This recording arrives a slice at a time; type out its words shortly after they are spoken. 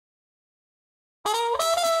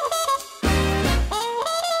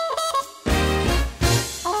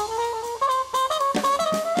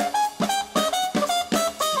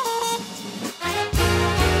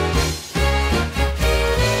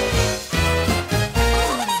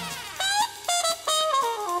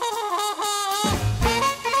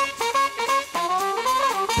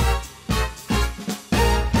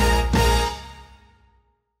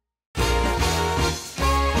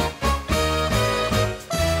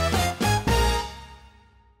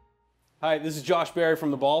Hi, this is Josh Barry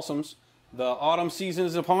from the Balsams. The autumn season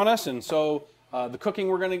is upon us, and so the cooking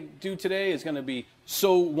we're going to do today is going to be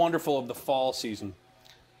so wonderful of the fall season.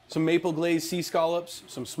 Some maple glazed sea scallops,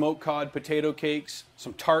 some smoked cod potato cakes,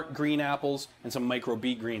 some tart green apples, and some micro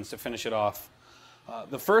beet greens to finish it off.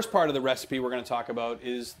 The first part of the recipe we're going to talk about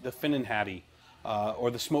is the finnan haddie,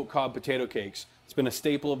 or the smoked cod potato cakes. It's been a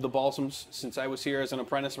staple of the Balsams since I was here as an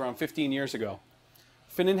apprentice around 15 years ago.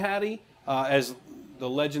 Finnan haddie, as the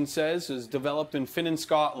legend says, is developed in Finnan,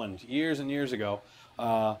 Scotland, years and years ago.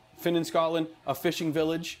 Finnan, Scotland, a fishing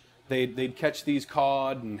village. They'd catch these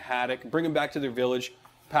cod and haddock, bring them back to their village,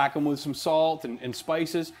 pack them with some salt and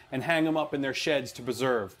spices, and hang them up in their sheds to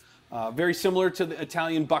preserve. Very similar to the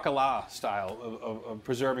Italian bacala style of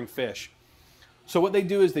preserving fish. So what they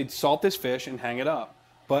do is they'd salt this fish and hang it up.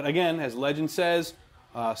 But again, as legend says,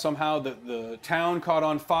 somehow the town caught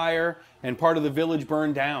on fire and part of the village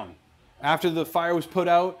burned down. After the fire was put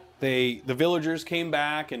out, the villagers came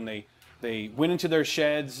back and they went into their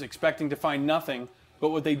sheds expecting to find nothing. But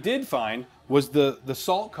what they did find was the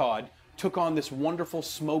salt cod took on this wonderful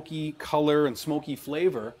smoky color and smoky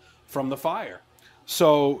flavor from the fire.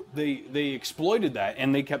 So they exploited that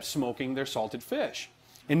and they kept smoking their salted fish.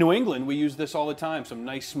 In New England, we use this all the time, some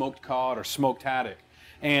nice smoked cod or smoked haddock.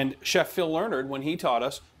 And Chef Phil Leonard, when he taught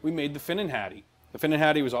us, we made the finnan haddie. The finnan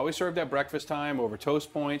haddie was always served at breakfast time over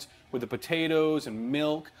toast points with the potatoes and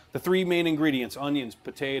milk. The three main ingredients, onions,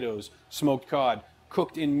 potatoes, smoked cod,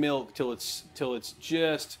 cooked in milk till it's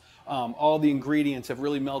just all the ingredients have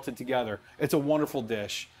really melted together. It's a wonderful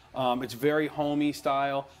dish. It's very homey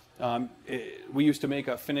style. We used to make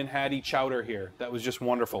a finnan haddie chowder here. That was just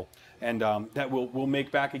wonderful. And that we'll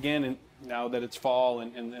make back again and now that it's fall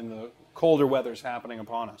and the colder weather's happening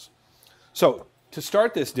upon us. So to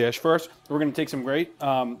start this dish, first we're going to take some great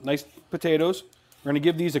nice potatoes. We're going to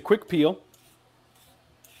give these a quick peel.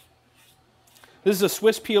 This is a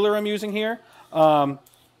Swiss peeler I'm using here.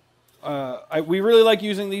 We really like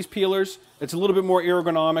using these peelers. It's a little bit more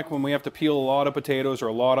ergonomic when we have to peel a lot of potatoes or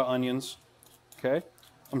a lot of onions. Okay,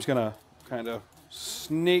 I'm just going to kind of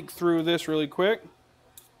snake through this really quick.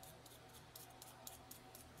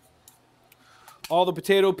 All the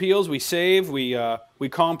potato peels we save. We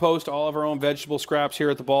compost all of our own vegetable scraps here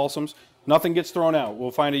at the Balsams. Nothing gets thrown out.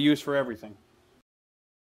 We'll find a use for everything.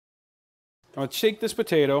 I'm going to take this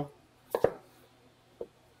potato.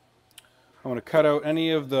 I'm going to cut out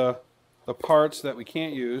any of the parts that we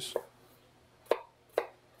can't use.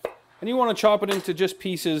 And you want to chop it into just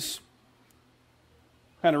pieces,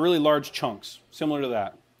 kind of really large chunks, similar to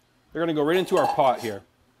that. They're going to go right into our pot here.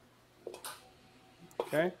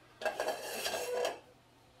 Okay?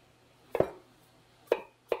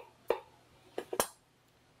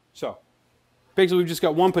 So, basically we've just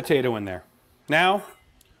got one potato in there. Now,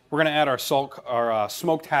 we're going to add our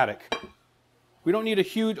smoked haddock. We don't need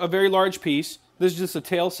a very large piece. This is just a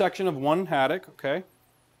tail section of one haddock, okay?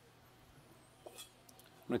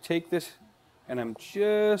 I'm going to take this and I'm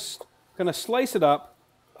just going to slice it up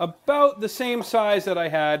about the same size that I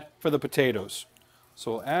had for the potatoes.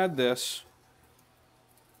 So we'll add this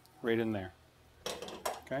right in there,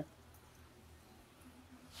 okay?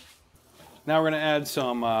 Now we're going to add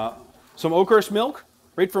some Oakhurst milk,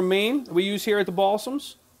 right from Maine, that we use here at the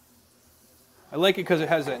Balsams. I like it because it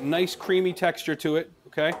has that nice creamy texture to it,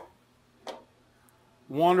 okay?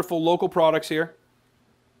 Wonderful local products here.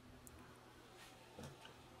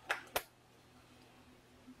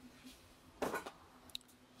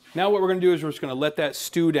 Now what we're going to do is we're just going to let that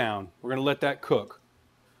stew down. We're going to let that cook.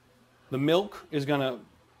 The milk is going to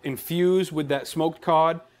infuse with that smoked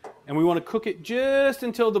cod, and we want to cook it just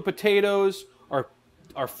until the potatoes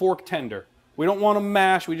are fork tender. We don't want them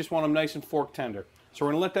mashed, we just want them nice and fork tender. So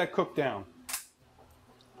we're going to let that cook down.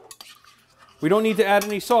 We don't need to add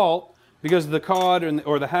any salt because the cod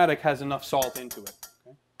or the haddock has enough salt into it.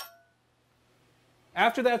 Okay?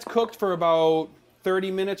 After that's cooked for about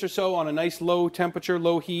 30 minutes or so on a nice low temperature,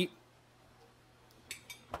 low heat,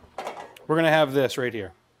 we're going to have this right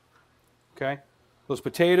here. Okay? Those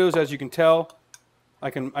potatoes, as you can tell,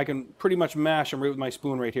 I can pretty much mash them right with my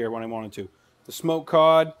spoon right here when I wanted to. The smoked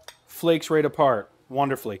cod flakes right apart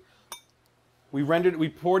wonderfully. We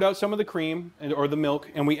poured out some of the cream or the milk,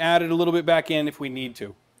 and we added a little bit back in if we need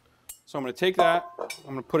to. So I'm going to take that,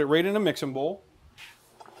 I'm going to put it right in a mixing bowl.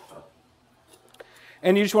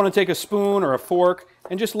 And you just want to take a spoon or a fork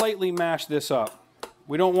and just lightly mash this up.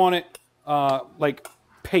 We don't want it like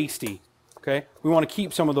pasty, okay? We want to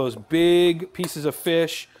keep some of those big pieces of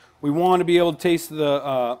fish. We want to be able to taste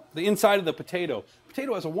the inside of the potato.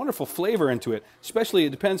 Potato has a wonderful flavor into it, especially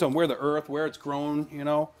it depends on where the earth, where it's grown, you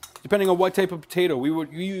know. Depending on what type of potato. We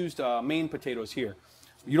used Maine potatoes here.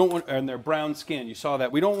 You don't want, and they're brown skin. You saw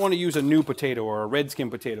that. We don't want to use a new potato or a red skin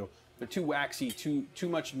potato. They're too waxy, too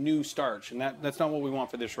much new starch, and that's not what we want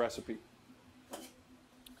for this recipe.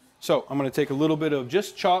 So I'm going to take a little bit of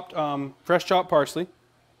just chopped, fresh chopped parsley.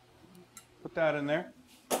 Put that in there.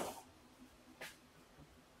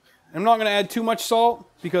 I'm not going to add too much salt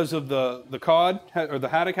because of the cod, or the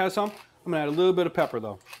haddock has some. I'm going to add a little bit of pepper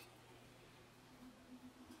though.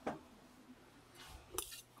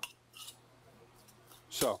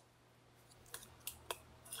 So,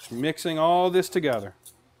 just mixing all this together.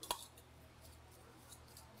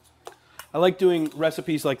 I like doing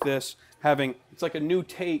recipes like this, it's like a new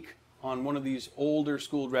take on one of these older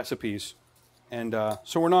schooled recipes. And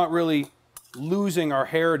so we're not really losing our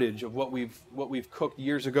heritage of what we've cooked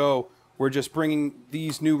years ago. We're just bringing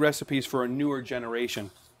these new recipes for a newer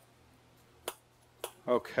generation.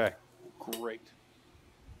 Okay, great.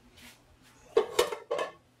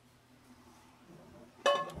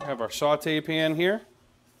 We have our saute pan here.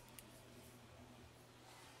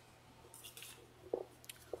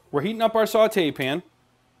 We're heating up our saute pan,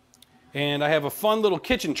 and I have a fun little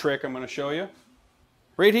kitchen trick I'm going to show you.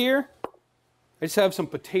 Right here, I just have some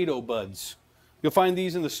potato buds. You'll find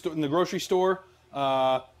these in the grocery store.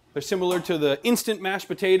 They're similar to the instant mashed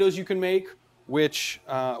potatoes you can make, which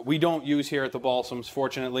we don't use here at the Balsams,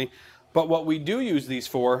 fortunately. But what we do use these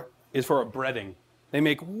for is for a breading. They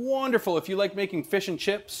make wonderful, if you like making fish and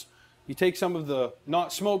chips, you take some of the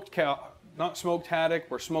not smoked haddock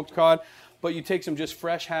or smoked cod, but you take some just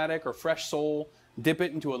fresh haddock or fresh sole, dip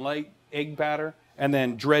it into a light egg batter, and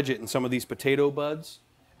then dredge it in some of these potato buds,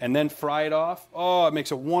 and then fry it off. Oh, it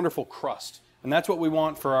makes a wonderful crust. And that's what we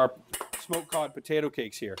want for our smoked cod potato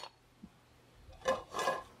cakes here.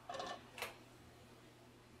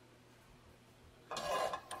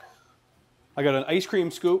 I got an ice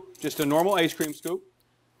cream scoop, just a normal ice cream scoop,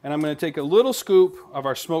 and I'm going to take a little scoop of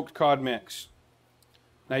our smoked cod mix.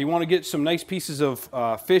 Now you want to get some nice pieces of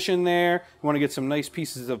fish in there. You want to get some nice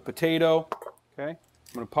pieces of potato. Okay,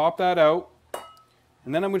 I'm going to pop that out,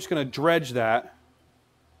 and then I'm just going to dredge that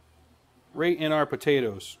right in our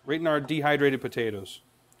potatoes, right in our dehydrated potatoes.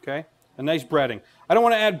 Okay, a nice breading. I don't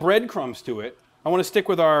want to add breadcrumbs to it. I want to stick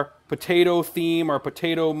with our potato theme, our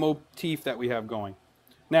potato motif that we have going.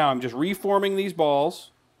 Now I'm just reforming these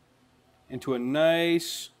balls into a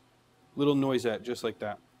nice little noisette, just like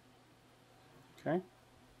that. Okay.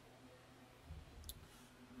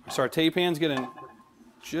 Our saute pan's getting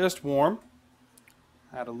just warm.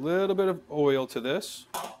 Add a little bit of oil to this.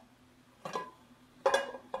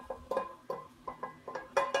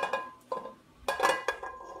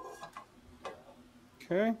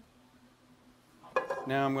 Okay.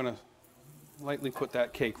 Now I'm going to lightly put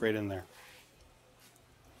that cake right in there.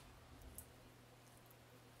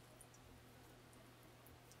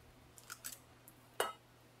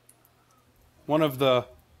 One of the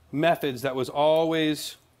methods that was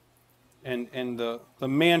always, and the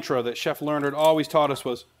mantra that Chef Leonard always taught us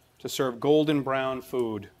was to serve golden brown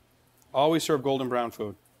food. Always serve golden brown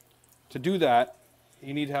food. To do that,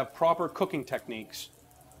 you need to have proper cooking techniques.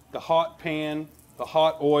 The hot pan, the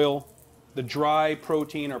hot oil, the dry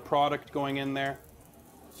protein or product going in there.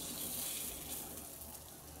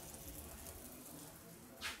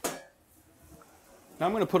 Now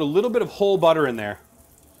I'm going to put a little bit of whole butter in there.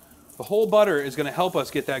 The whole butter is going to help us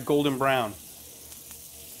get that golden brown.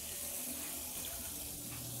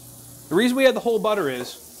 The reason we add the whole butter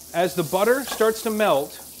is, as the butter starts to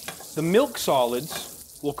melt, the milk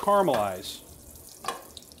solids will caramelize.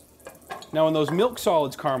 Now when those milk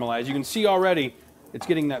solids caramelize, you can see already it's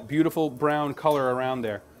getting that beautiful brown color around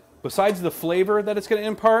there. Besides the flavor that it's going to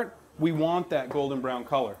impart, we want that golden brown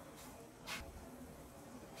color.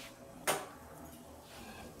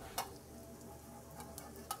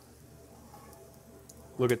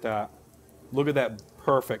 Look at that. Look at that.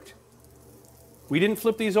 Perfect. We didn't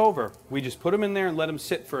flip these over. We just put them in there and let them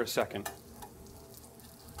sit for a second.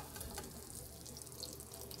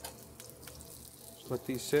 Just let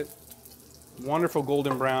these sit. Wonderful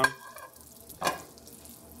golden brown.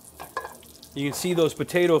 You can see those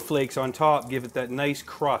potato flakes on top give it that nice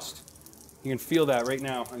crust. You can feel that right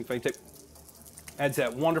now. In fact, it adds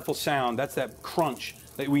that wonderful sound. That's that crunch.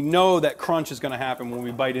 We know that crunch is going to happen when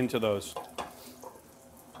we bite into those.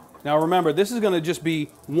 Now remember, this is going to just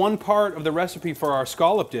be one part of the recipe for our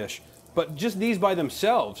scallop dish, but just these by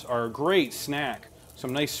themselves are a great snack.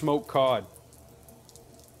 Some nice smoked cod.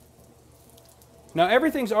 Now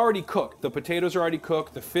everything's already cooked. The potatoes are already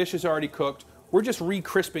cooked, the fish is already cooked. We're just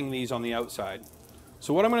re-crisping these on the outside.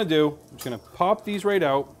 So what I'm going to do, I'm just going to pop these right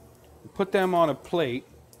out, and put them on a plate.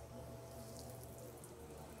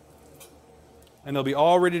 and they'll be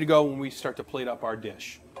all ready to go when we start to plate up our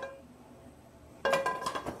dish. Okay.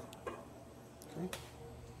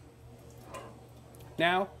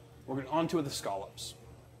 Now, we're going on to the scallops.